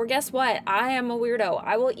them. Or guess what? I am a weirdo.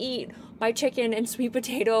 I will eat my chicken and sweet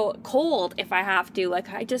potato cold if I have to. Like,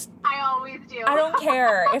 I always do. I don't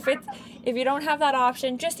care. If you don't have that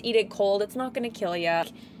option, just eat it cold. It's not going to kill you.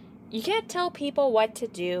 You can't tell people what to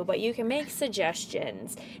do, but you can make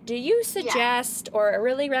suggestions. Do you suggest or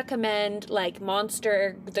really recommend like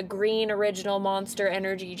Monster, the green original Monster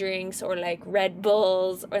energy drinks, or like Red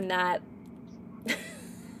Bulls and that?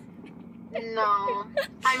 No.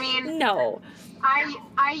 I mean, no.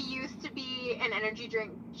 I used to be an energy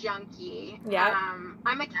drink junkie. Yeah.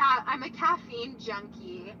 I'm a caffeine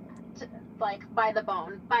junkie, like by the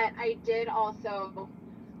bone, but I did also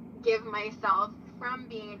give myself, from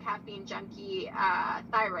being a caffeine junkie,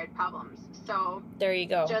 thyroid problems. So there you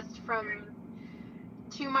go. Just from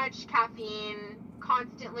too much caffeine,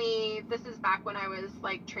 constantly, this is back when I was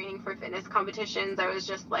like training for fitness competitions, I was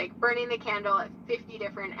just like burning the candle at 50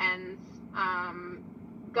 different ends,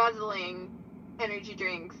 guzzling energy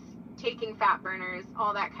drinks, taking fat burners,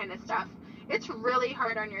 all that kind of stuff. It's really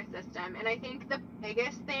hard on your system. And I think the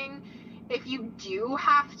biggest thing, if you do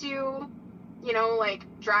have to, you know, like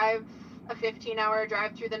drive a 15-hour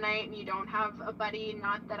drive through the night and you don't have a buddy,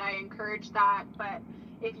 not that I encourage that, but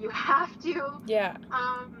if you have to, yeah,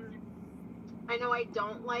 I know I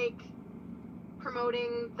don't like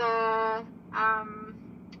promoting the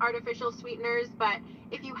artificial sweeteners, but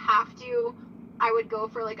if you have to, I would go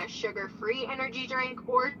for like a sugar-free energy drink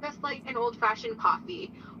or just like an old-fashioned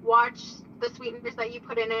coffee. Watch the sweeteners that you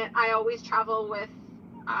put in it. I always travel with,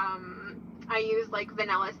 I use like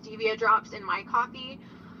vanilla stevia drops in my coffee.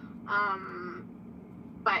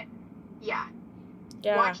 But yeah,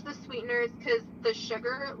 watch the sweeteners, because the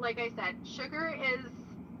sugar, like I said, sugar is,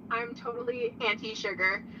 I'm totally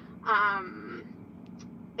anti-sugar.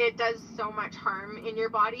 It does so much harm in your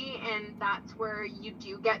body, and that's where you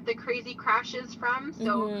do get the crazy crashes from.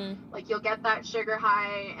 So like you'll get that sugar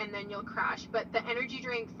high and then you'll crash. But the energy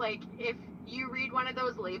drinks, like if you read one of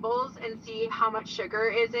those labels and see how much sugar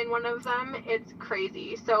is in one of them, it's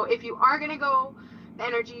crazy. So if you are going to go the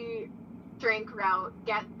energy drink route,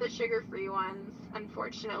 get the sugar-free ones.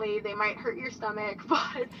 Unfortunately, they might hurt your stomach,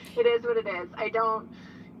 but it is what it is. I don't,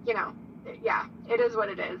 you know, yeah, it is what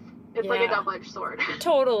it is. It's like a double-edged sword.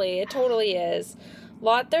 Totally. It totally is.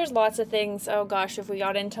 There's lots of things. Oh gosh, if we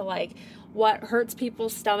got into like what hurts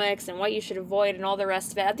people's stomachs and what you should avoid and all the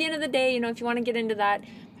rest of it. At the end of the day, you know, if you want to get into that,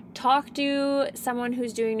 talk to someone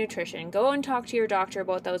who's doing nutrition. Go and talk to your doctor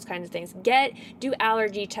about those kinds of things. Do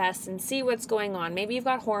allergy tests and see what's going on. Maybe you've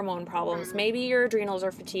got hormone problems. Maybe your adrenals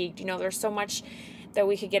are fatigued. You know, there's so much that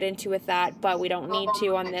we could get into with that, but we don't need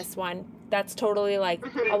to on this one. That's totally like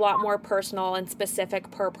a lot more personal and specific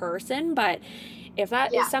per person. But if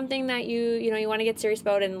that is something that you want to get serious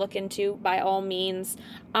about and look into, by all means.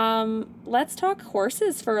 Let's talk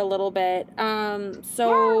horses for a little bit.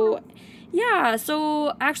 So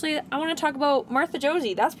actually I want to talk about Martha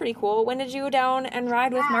Josie. That's pretty cool. When did you go down and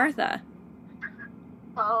ride with Martha?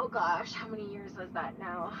 Oh gosh, how many years was that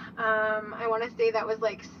now? I want to say that was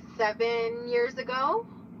like 7 years ago.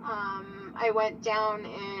 I went down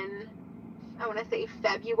in, I want to say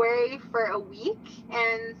February for a week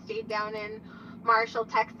and stayed down in Marshall,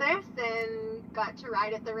 Texas, and got to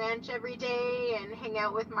ride at the ranch every day and hang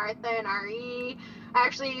out with Martha and Ari. I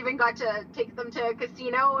actually even got to take them to a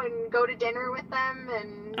casino and go to dinner with them,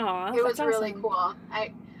 and it was really cool.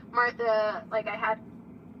 Martha, like I had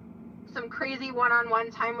some crazy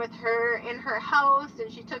one-on-one time with her in her house,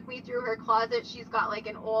 and she took me through her closet. She's got like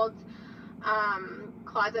an old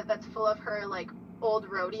closet that's full of her like old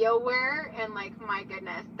rodeo wear, and like my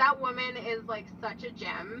goodness, that woman is like such a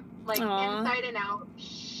gem, like inside and out.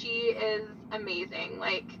 She is amazing.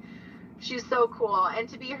 Like she's so cool, and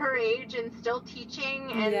to be her age and still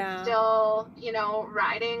teaching and still, you know,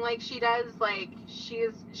 riding like she does, like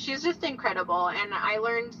she's just incredible. And I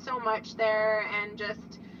learned so much there, and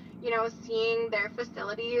just, you know, seeing their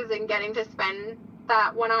facilities and getting to spend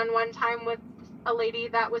that one-on-one time with a lady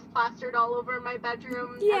that was plastered all over my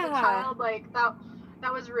bedroom as a child, like that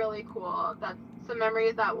was really cool. That's some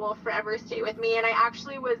memories that will forever stay with me. And I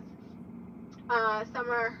actually was some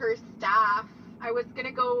of her staff, I was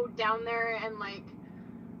gonna go down there and like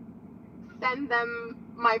send them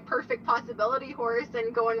my perfect possibility horse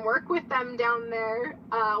and go and work with them down there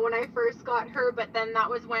when I first got her, but then that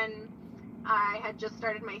was when I had just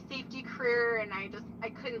started my safety career and I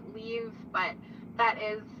couldn't leave. But that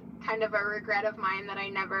is kind of a regret of mine that I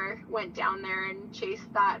never went down there and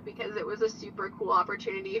chased that, because it was a super cool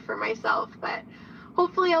opportunity for myself. But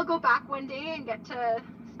hopefully I'll go back one day and get to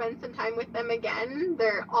spend some time with them again.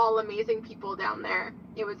 They're all amazing people down there.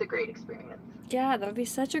 It was a great experience. Yeah, that would be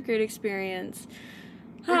such a great experience.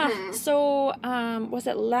 So, was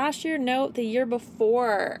it last year? No, the year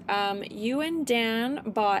before. You and Dan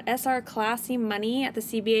bought SR Classy Money at the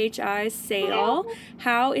CBHI sale.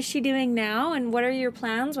 How is she doing now, and what are your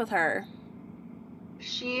plans with her?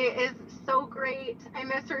 She is so great. I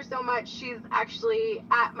miss her so much. She's actually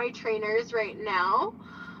at my trainer's right now.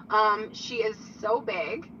 She is so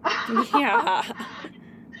big. Yeah.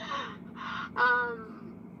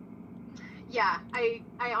 Yeah, I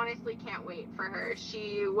honestly can't wait for her.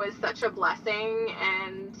 She was such a blessing,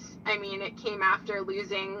 and I mean, it came after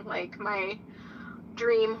losing like my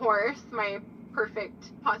dream horse, my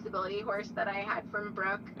perfect possibility horse that I had from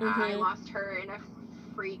Brooke. I lost her in a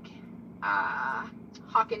freak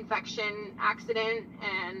hawk infection accident,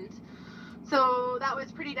 and so that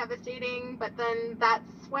was pretty devastating. But then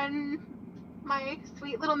that's when my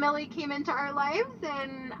sweet little Millie came into our lives,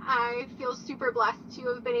 and I feel super blessed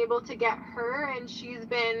to have been able to get her, and she's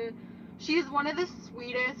one of the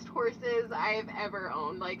sweetest horses I've ever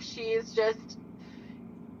owned. Like, she's just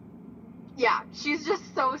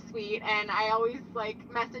so sweet, and I always like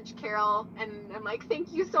message Carol and I'm like,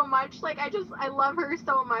 thank you so much. Like, I love her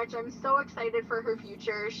so much. I'm so excited for her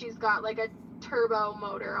future. She's got like a turbo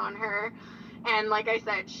motor on her, and like I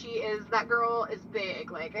said, that girl is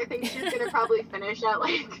big. Like, I think she's gonna probably finish at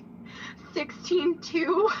like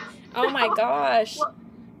 16.2. Oh my gosh. Well,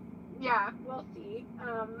 yeah, we'll see.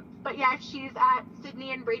 But yeah, she's at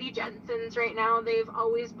Sydney and Brady Jensen's right now. They've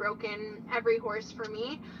always broken every horse for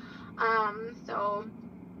me. So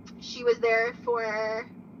she was there for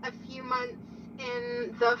a few months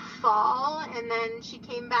in the fall, and then she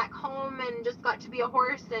came back home and just got to be a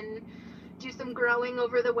horse and do some growing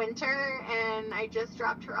over the winter, and I just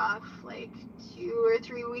dropped her off like 2 or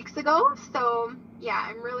 3 weeks ago. So yeah,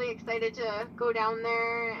 I'm really excited to go down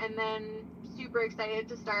there, and then super excited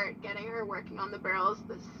to start getting her working on the barrels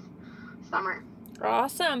this summer.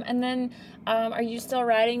 Awesome. And then are you still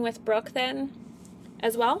riding with Brooke then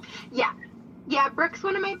as well? Yeah, Brooke's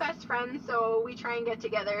one of my best friends, so we try and get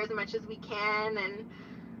together as much as we can, and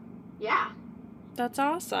yeah. That's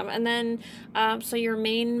awesome. And then, so your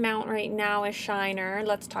main mount right now is Shiner.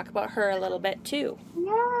 Let's talk about her a little bit too.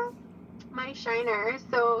 Yeah, my Shiner.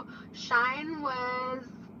 So Shine was,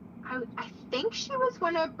 I think she was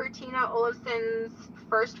one of Bertina Olafson's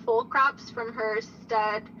first full crops from her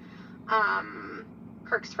stud,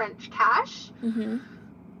 Kirk's French Cash. Mm-hmm.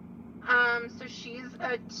 So she's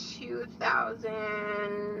a 2000,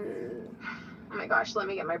 oh my gosh, let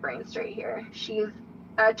me get my brain straight here. She's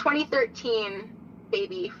a 2013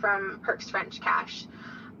 baby from Perk's French Cash.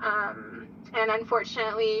 And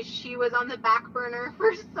unfortunately, she was on the back burner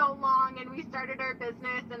for so long, and we started our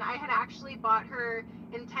business, and I had actually bought her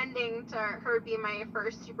intending to her be my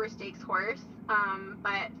first Super Stakes horse.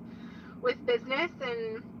 But with business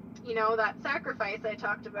and, you know, that sacrifice I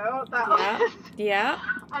talked about, that was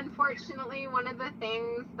unfortunately one of the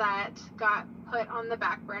things that got put on the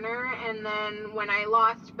back burner. And then when I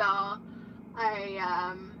lost Belle, I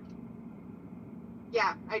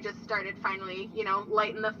just started finally, you know,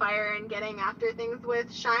 lighting the fire and getting after things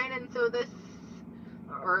with Shine. And so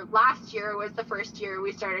last year was the first year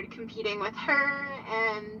we started competing with her,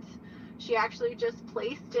 and she actually just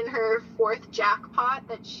placed in her 4th jackpot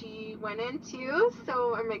that she went into.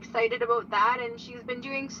 So I'm excited about that, and she's been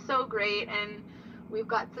doing so great, and we've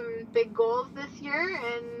got some big goals this year,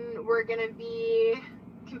 and we're going to be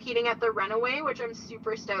competing at the Runaway, which I'm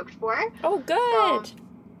super stoked for. Oh, good. So,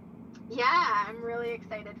 yeah, I'm really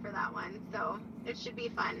excited for that one. So it should be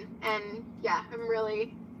fun. And yeah,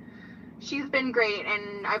 she's been great,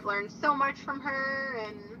 and I've learned so much from her,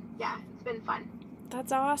 and yeah, it's been fun.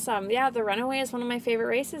 That's awesome. Yeah, the Runaway is one of my favorite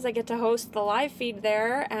races. I get to host the live feed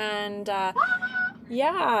there, and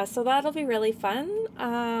yeah, so that'll be really fun.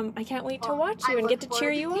 I can't wait to watch you and get to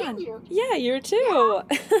cheer you on. Yeah, you too.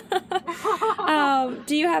 Yeah.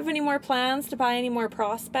 Do you have any more plans to buy any more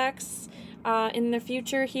prospects in the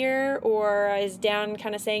future here, or is Dan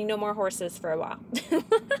kind of saying no more horses for a while?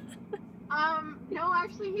 No,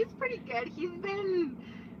 actually, he's pretty good.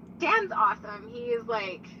 Dan's awesome.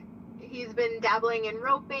 He's been dabbling in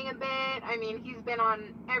roping a bit. I mean, he's been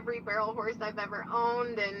on every barrel horse I've ever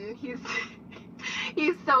owned, and he's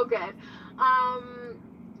so good.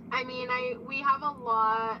 I mean, we have a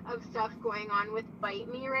lot of stuff going on with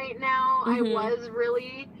Bite Me right now. Mm-hmm. I was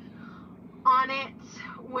really on it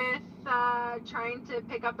with trying to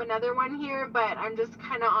pick up another one here, but I'm just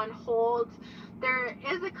kind of on hold. There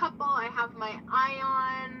is a couple I have my eye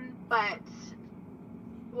on, but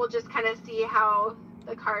we'll just kind of see how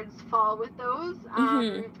the cards fall with those.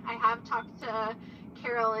 Mm-hmm. I have talked to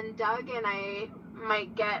Carol and Doug, and I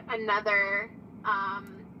might get another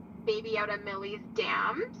baby out of Millie's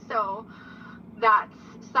dam, so that's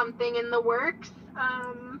something in the works.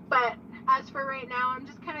 But as for right now, I'm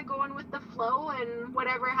just kind of going with the flow, and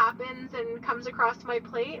whatever happens and comes across my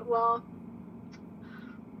plate, well,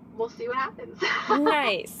 we'll see what happens.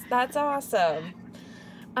 Nice. That's awesome.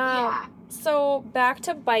 Yeah. So back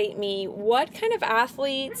to Bite Me, what kind of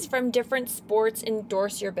athletes from different sports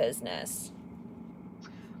endorse your business?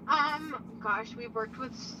 Gosh, we've worked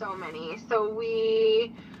with so many. So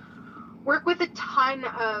we work with a ton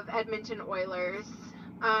of Edmonton Oilers.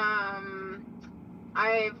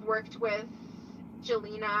 I've worked with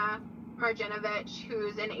Jelena Marjanovic,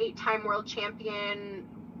 who's an 8-time world champion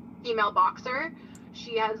female boxer.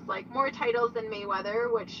 She has like more titles than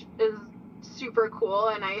Mayweather, which is super cool,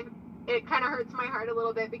 and it kind of hurts my heart a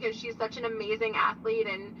little bit because she's such an amazing athlete,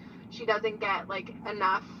 and she doesn't get like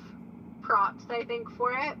enough props, I think,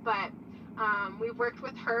 for it. But we've worked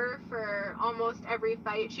with her for almost every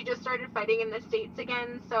fight. She just started fighting in the States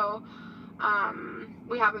again, so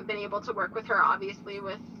we haven't been able to work with her, obviously,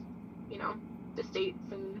 with, you know, the States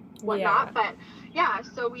and whatnot. Yeah. But yeah,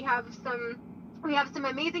 so we have some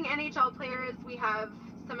amazing NHL players. We have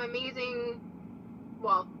some amazing,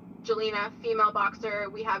 well, Jelena, female boxer.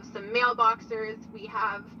 We have some male boxers. We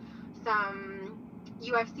have some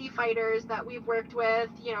UFC fighters that we've worked with,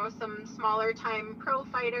 you know, some smaller time pro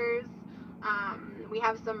fighters. We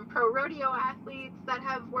have some pro rodeo athletes that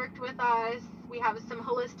have worked with us. We have some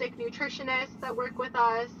holistic nutritionists that work with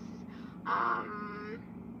us.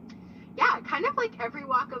 Yeah, kind of like every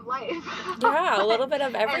walk of life. Yeah, a little bit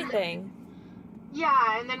of everything.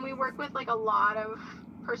 And then we work with like a lot of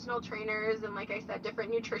personal trainers and, like I said,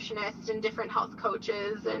 different nutritionists and different health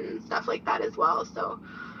coaches and stuff like that as well. So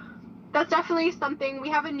that's definitely something. We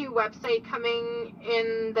have a new website coming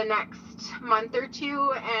in the next month or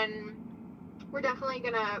two, and we're definitely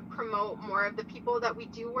going to promote more of the people that we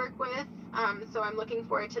do work with. So I'm looking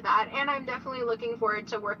forward to that. And I'm definitely looking forward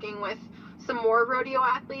to working with some more rodeo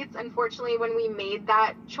athletes. Unfortunately, when we made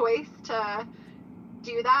that choice to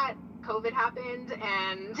do that, COVID happened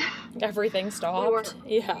and everything stopped.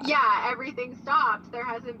 Everything stopped. There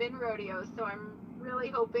hasn't been rodeos. So I'm really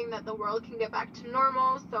hoping that the world can get back to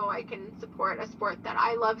normal so I can support a sport that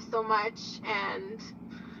I love so much. And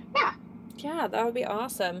yeah, that would be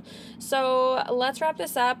awesome. So let's wrap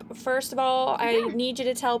this up. First of all, I need you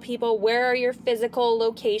to tell people, where are your physical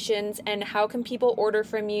locations and how can people order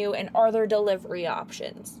from you, and are there delivery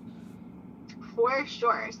options? For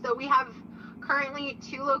sure. So we have currently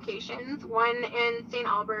 2 locations, one in St.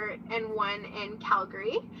 Albert and one in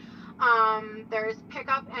Calgary. There's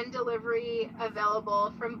pickup and delivery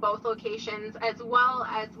available from both locations, as well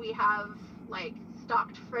as we have like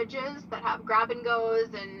stocked fridges that have grab and goes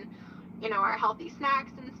and, you know, our healthy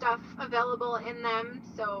snacks and stuff available in them.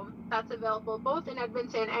 So that's available both in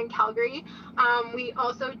Edmonton and Calgary. We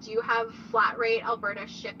also do have flat rate Alberta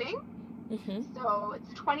shipping. Mm-hmm. So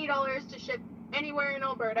it's $20 to ship anywhere in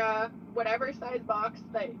Alberta, whatever size box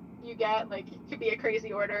that you get. Like, it could be a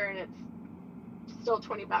crazy order and it's still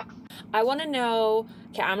 $20. I want to know,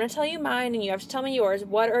 okay, I'm going to tell you mine and you have to tell me yours.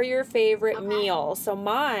 What are your favorite meals? So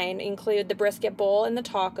mine include the brisket bowl and the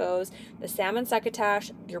tacos, the salmon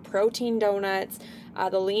succotash, your protein donuts,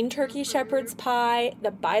 the lean turkey shepherd's pie,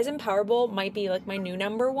 the bison power bowl might be like my new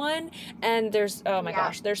number one. And there's, oh my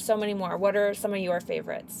gosh, there's so many more. What are some of your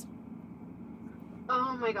favorites?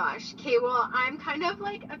 Oh my gosh. Okay, well, I'm kind of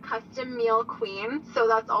like a custom meal queen, so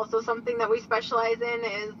that's also something that we specialize in.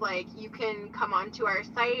 Is like, you can come onto our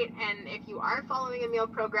site, and if you are following a meal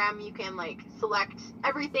program, you can like select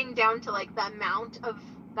everything down to like the amount of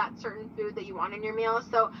that certain food that you want in your meal.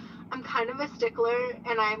 So I'm kind of a stickler,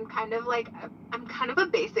 and I'm kind of a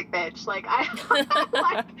basic bitch. Like,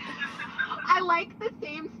 I like the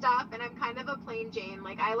same stuff, and I'm kind of a plain Jane.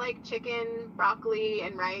 Like, I like chicken, broccoli,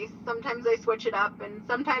 and rice. Sometimes I switch it up, and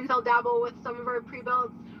sometimes I'll dabble with some of our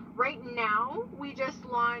pre-builds. Right now, we just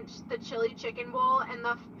launched the chili chicken bowl and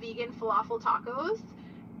the vegan falafel tacos.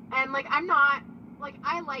 And, like, I'm not, like,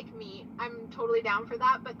 I like meat. I'm totally down for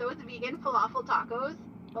that. But those vegan falafel tacos,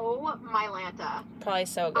 oh my Lanta. Probably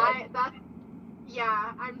so good.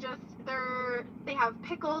 They have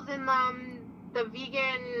pickles in them. The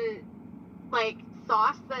vegan, like,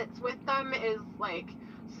 sauce that's with them is like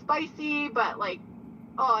spicy, but like,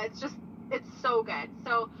 it's so good.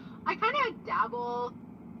 So I kind of dabble.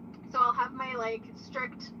 So I'll have my like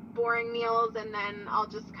strict boring meals, and then I'll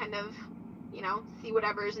just kind of, you know, see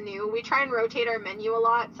whatever's new. We try and rotate our menu a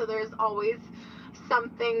lot, so there's always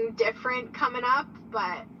something different coming up.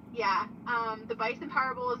 But yeah, the bison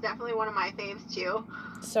power bowl is definitely one of my faves too.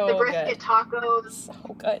 So the brisket tacos, so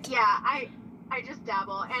good. Yeah, I just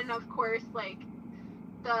dabble. And of course, like,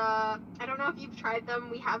 I don't know if you've tried them.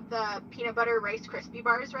 We have the peanut butter Rice Krispie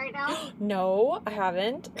bars right now. No, I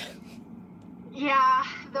haven't. Yeah,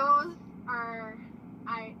 those are,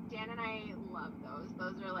 Dan and I love those.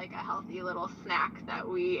 Those are like a healthy little snack that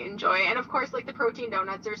we enjoy. And of course, like, the protein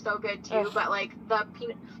donuts are so good too. But like the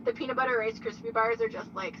peanut butter Rice Krispie bars are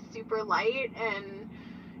just like super light, and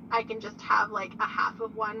I can just have like a half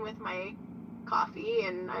of one with my coffee,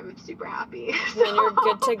 and I'm super happy. Then you're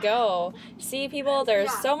good to go. See, people, there's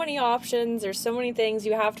so many options. There's so many things.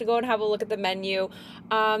 You have to go and have a look at the menu.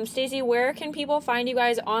 Stacy, where can people find you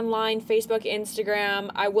guys online? Facebook, Instagram.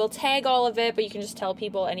 I will tag all of it, but you can just tell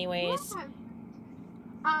people anyways. Yeah.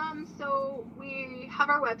 So we have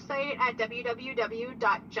our website at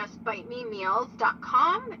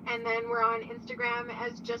www.justbitememeals.com, and then we're on Instagram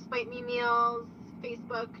as Just Bite Me Meals,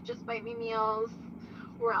 Facebook, just Bite Me Meals.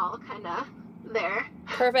 We're all kind of there.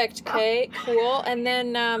 Perfect. Okay, cool. And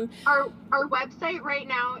then our website right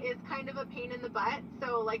now is kind of a pain in the butt.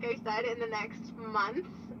 So like I said, in the next month,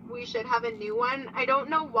 we should have a new one. I don't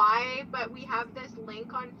know why, but we have this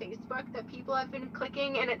link on Facebook that people have been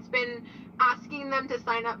clicking, and it's been asking them to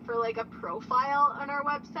sign up for like a profile on our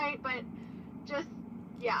website. But just,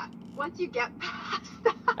 yeah, once you get past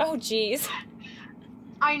that. Oh, geez.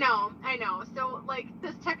 I know. So, like,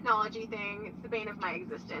 this technology thing, it's the bane of my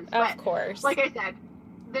existence. Of course. Like I said,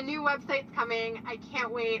 the new website's coming. I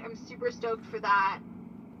can't wait. I'm super stoked for that.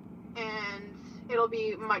 And it'll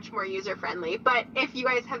be much more user-friendly. But if you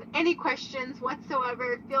guys have any questions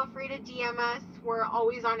whatsoever, feel free to DM us. We're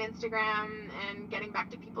always on Instagram and getting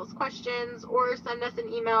back to people's questions, or send us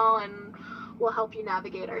an email and we'll help you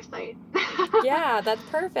navigate our site. Yeah, that's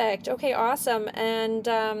perfect. Okay, awesome. And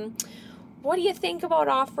what do you think about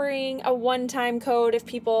offering a one-time code if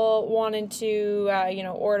people wanted to,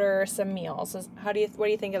 order some meals? What do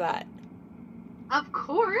you think of that? Of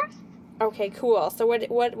course. Okay, cool. So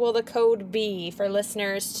what will the code be for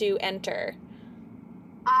listeners to enter?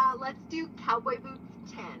 Let's do Cowboy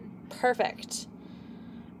Boots 10. Perfect.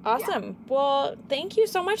 Awesome. Yeah. Well, thank you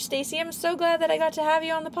so much, Stacy. I'm so glad that I got to have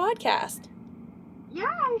you on the podcast. Yeah,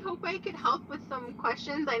 I hope I could help with some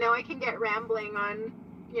questions. I know I can get rambling on,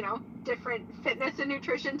 different fitness and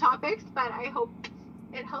nutrition topics, but I hope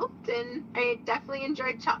it helped, and I definitely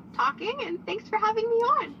enjoyed talking, and thanks for having me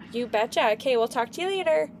on. You betcha. Okay, we'll talk to you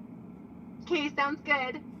later. Okay, sounds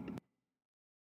good.